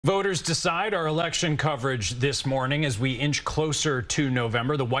Voters decide our election coverage this morning as we inch closer to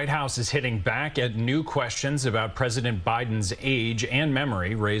November. The White House is hitting back at new questions about President Biden's age and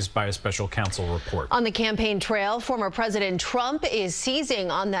memory raised by a special counsel report. On the campaign trail, former President Trump is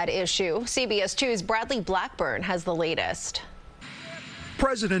seizing on that issue. CBS 2's Bradley Blackburn has the latest.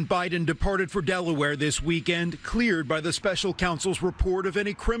 President Biden departed for Delaware this weekend, cleared by the special counsel's report of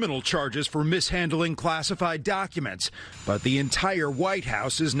any criminal charges for mishandling classified documents. But the entire White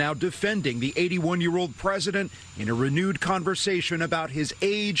House is now defending the 81-year-old president in a renewed conversation about his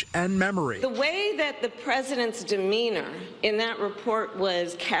age and memory. The way that the president's demeanor in that report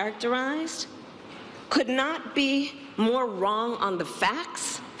was characterized could not be more wrong on the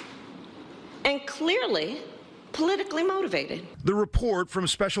facts and clearly politically motivated. The report from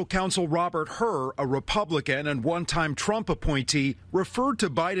special counsel Robert Hur, a Republican and one-time Trump appointee, referred to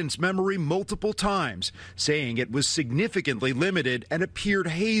Biden's memory multiple times, saying it was significantly limited and appeared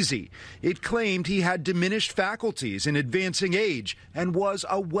hazy. It claimed he had diminished faculties in advancing age and was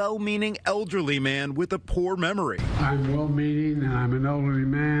a well-meaning elderly man with a poor memory. I'm well-meaning and I'm an elderly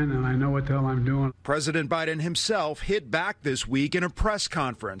man and I know what the hell I'm doing. President Biden himself hit back this week in a press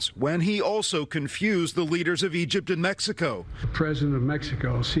conference when he also confused the leaders of Egypt and Mexico. The president of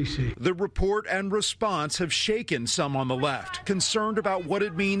Mexico, Sisi. The report and response have shaken some on the left, concerned about what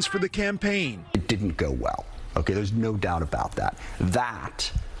it means for the campaign. It didn't go well. Okay, there's no doubt about that.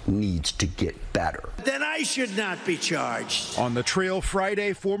 That needs to get better. Then I should not be charged. On the trail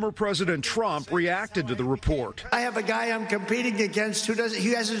Friday, former President Trump reacted to the report. I have a guy I'm competing against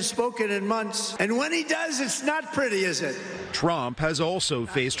he hasn't spoken in months. And when he does, it's not pretty, is it? Trump has also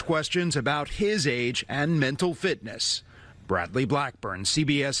faced questions about his age and mental fitness. Bradley Blackburn,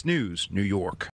 CBS News, New York.